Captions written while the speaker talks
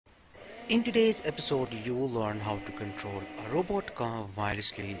In today's episode, you will learn how to control a robot car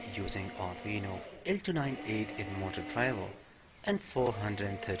wirelessly using Arduino L298N Motor driver and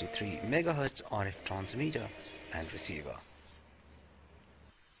 433 Mhz RF transmitter and receiver.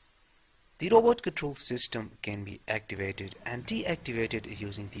 The robot control system can be activated and deactivated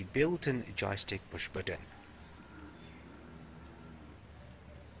using the built-in joystick push button.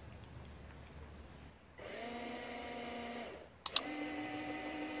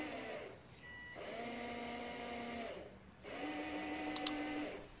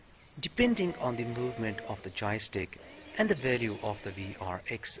 Depending on the movement of the joystick and the value of the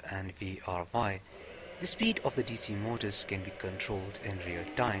VRx and VRy, the speed of the DC motors can be controlled in real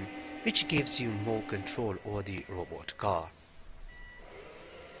time, which gives you more control over the robot car.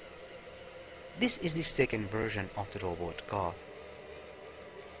 This is the second version of the robot car.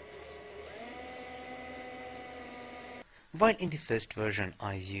 While in the first version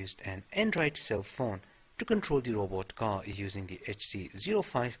I used an Android cell phone to control the robot car using the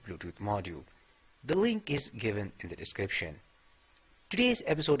HC05 Bluetooth module. The link is given in the description. Today's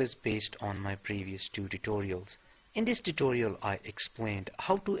episode is based on my previous two tutorials. In this tutorial I explained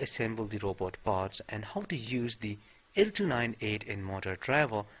how to assemble the robot parts and how to use the L298N motor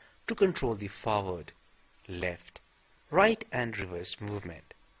driver to control the forward, left, right and reverse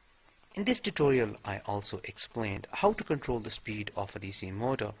movement. In this tutorial I also explained how to control the speed of a DC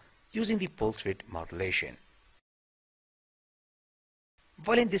motor using the pulse width modulation.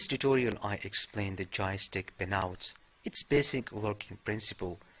 While in this tutorial I explained the joystick pinouts, its basic working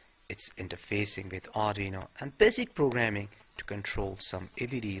principle, its interfacing with Arduino and basic programming to control some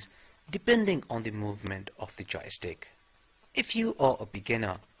LEDs depending on the movement of the joystick. If you are a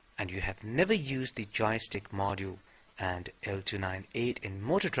beginner and you have never used the joystick module and L298N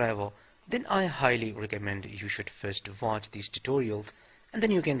motor driver, then I highly recommend you should first watch these tutorials and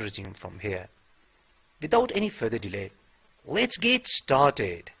then you can resume from here. Without any further delay, let's get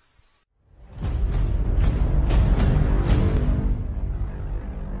started.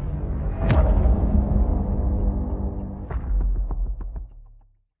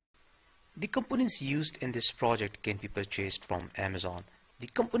 The components used in this project can be purchased from Amazon. The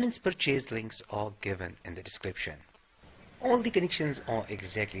components purchase links are given in the description. All the connections are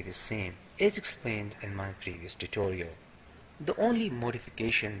exactly the same as explained in my previous tutorial. The only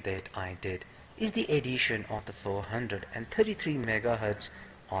modification that I did is the addition of the 433 MHz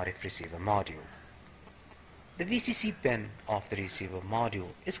RF receiver module. The VCC pin of the receiver module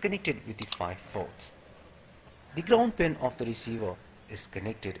is connected with the 5 volts. The ground pin of the receiver is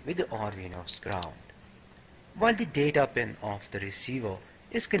connected with the Arduino's ground, while the data pin of the receiver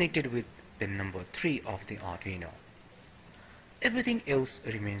is connected with pin number 3 of the Arduino. Everything else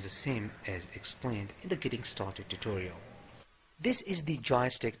remains the same as explained in the Getting Started tutorial. This is the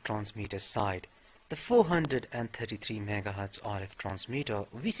joystick transmitter side. The 433 MHz RF transmitter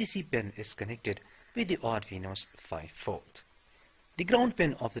VCC pin is connected with the Arduino's 5 volt. The ground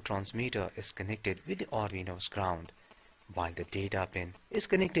pin of the transmitter is connected with the Arduino's ground, while the data pin is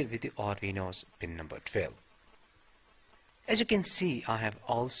connected with the Arduino's pin number 12. As you can see, I have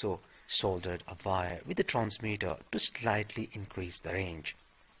also soldered a wire with the transmitter to slightly increase the range.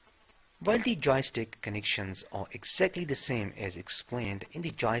 While the joystick connections are exactly the same as explained in the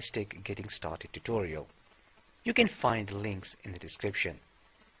Joystick Getting Started tutorial, you can find links in the description.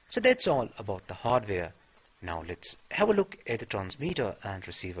 So that's all about the hardware. Now let's have a look at the transmitter and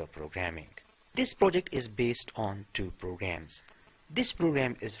receiver programming. This project is based on two programs. This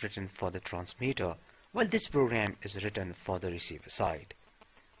program is written for the transmitter, while this program is written for the receiver side.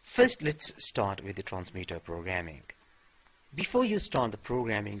 First, let's start with the transmitter programming. Before you start the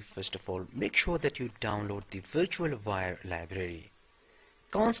programming, first of all, make sure that you download the virtual wire library.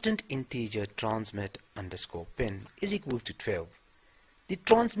 Constant integer transmit underscore pin is equal to 12. The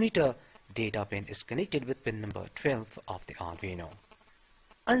transmitter data pin is connected with pin number 12 of the Arduino.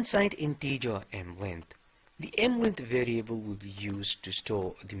 Unsigned integer m length. The m length variable will be used to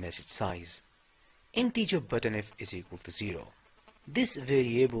store the message size. Integer button F is equal to 0. This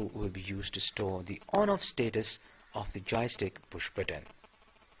variable will be used to store the on-off status of the joystick push button.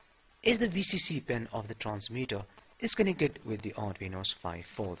 As the VCC pin of the transmitter is connected with the Arduino's 5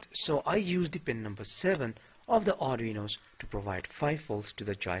 volt, so I use the pin number 7 of the Arduino's to provide 5 volts to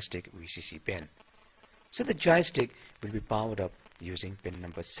the joystick VCC pin. So the joystick will be powered up using pin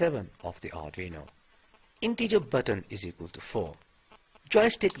number 7 of the Arduino. Integer button is equal to 4.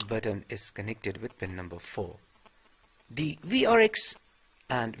 Joystick button is connected with pin number 4. The VRx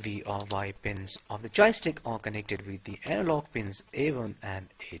and VRy pins of the joystick are connected with the analog pins A1 and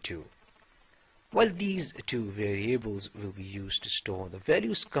A2. while these two variables will be used to store the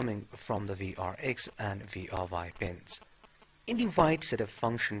values coming from the VRx and VRy pins. In the void setup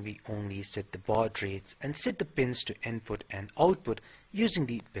function, we only set the baud rates and set the pins to input and output using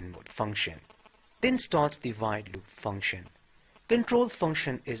the pin mode function. Then starts the void loop function. Control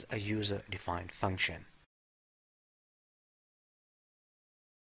function is a user-defined function.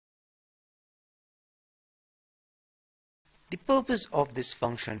 The purpose of this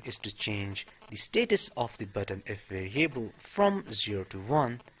function is to change the status of the button if variable from 0 to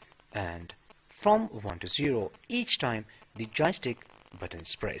 1 and from 1 to 0 each time the joystick button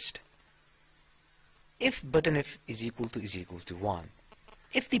is pressed. If button if is equal to 1.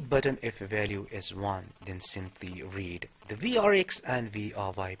 If the button if value is 1, then simply read the VRx and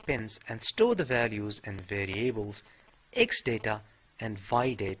VRy pins and store the values in variables x data and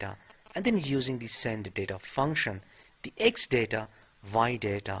y data, and then using the send data function, the x data, y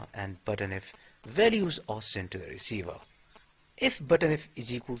data and button if values are sent to the receiver. If button if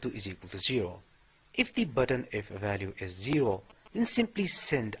is equal to 0, if the button if value is 0, then simply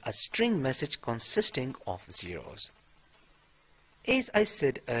send a string message consisting of zeros. As I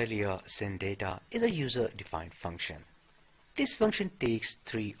said earlier, send data is a user-defined function. This function takes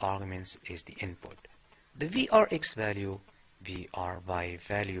 3 arguments as the input: the VRx value, VRy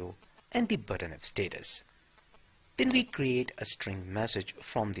value, and the button if status. Then we create a string message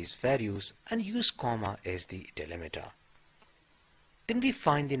from these values and use comma as the delimiter. Then we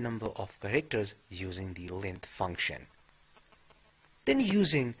find the number of characters using the length function. Then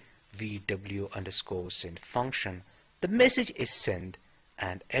using vw_send function, the message is sent,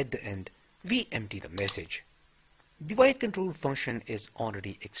 and at the end we empty the message. The void control function is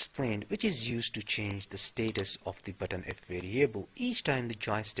already explained, which is used to change the status of the button if variable each time the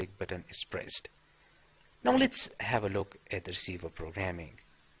joystick button is pressed. Now let's have a look at the receiver programming.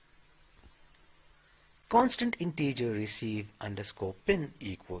 Constant integer receive underscore pin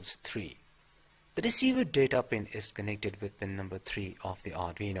equals 3. The receiver data pin is connected with pin number 3 of the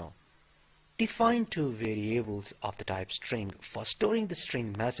Arduino. Define 2 variables of the type string for storing the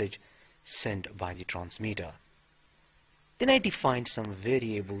string message sent by the transmitter. Then I defined some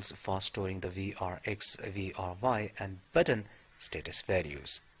variables for storing the VRx, VRy and button status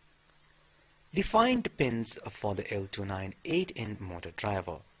values. Defined pins for the L298N motor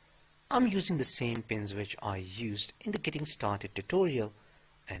driver. I'm using the same pins which I used in the Getting Started tutorial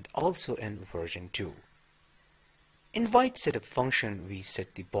and also in version 2. In void setup function, we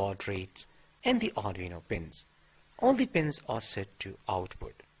set the baud rates and the Arduino pins. All the pins are set to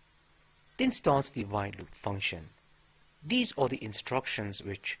output. Then starts the void loop function. These are the instructions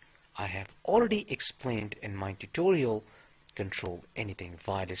which I have already explained in my tutorial, Control Anything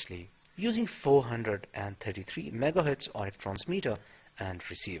Wirelessly, using 433 Mhz RF transmitter and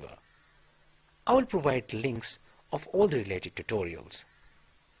receiver. I will provide links of all the related tutorials.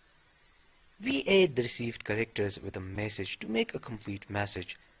 We add the received characters with a message to make a complete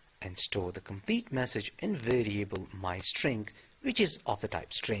message and store the complete message in variable myString, which is of the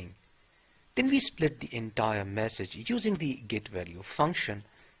type string. Then we split the entire message using the getValue function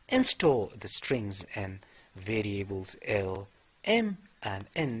and store the strings in variables L, M and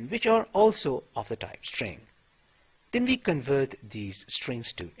N, which are also of the type string. Then we convert these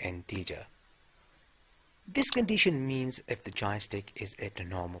strings to integer. This condition means if the joystick is at a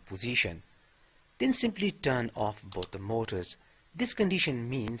normal position, then simply turn off both the motors. This condition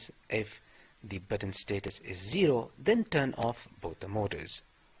means if the button status is 0, then turn off both the motors.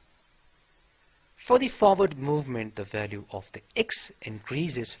 For the forward movement, the value of the X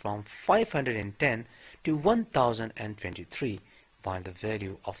increases from 510 to 1023, while the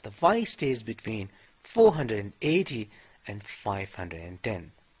value of the Y stays between 480 and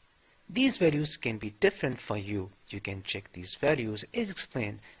 510. These values can be different for you. You can check these values as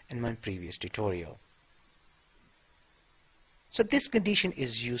explained in my previous tutorial. So this condition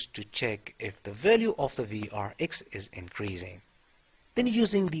is used to check if the value of the VRx is increasing. Then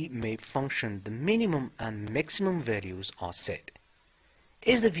using the map function, the minimum and maximum values are set.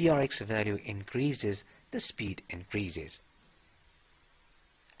 As the VRx value increases, the speed increases.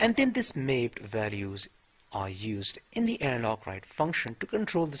 And then this mapped values are used in the analog write function to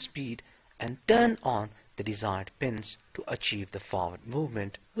control the speed and turn on the desired pins to achieve the forward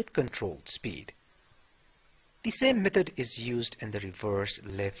movement with controlled speed. The same method is used in the reverse,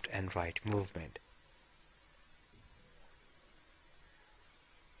 left and right movement.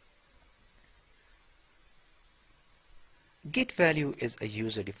 GetValue is a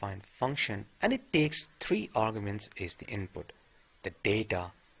user-defined function and it takes 3 arguments as the input: the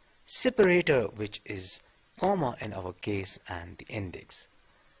data, separator which is comma in our case, and the index.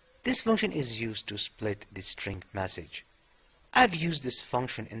 This function is used to split the string message. I've used this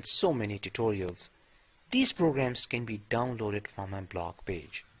function in so many tutorials. These programs can be downloaded from my blog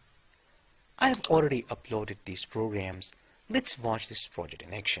page. I have already uploaded these programs. Let's watch this project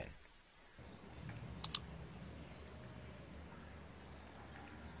in action.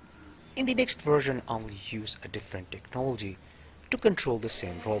 In the next version, I will use a different technology to control the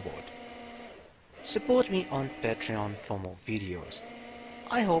same robot. Support me on Patreon for more videos.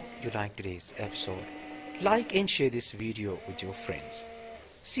 I hope you liked today's episode. Like and share this video with your friends.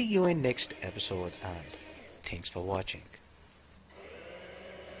 See you in next episode and thanks for watching.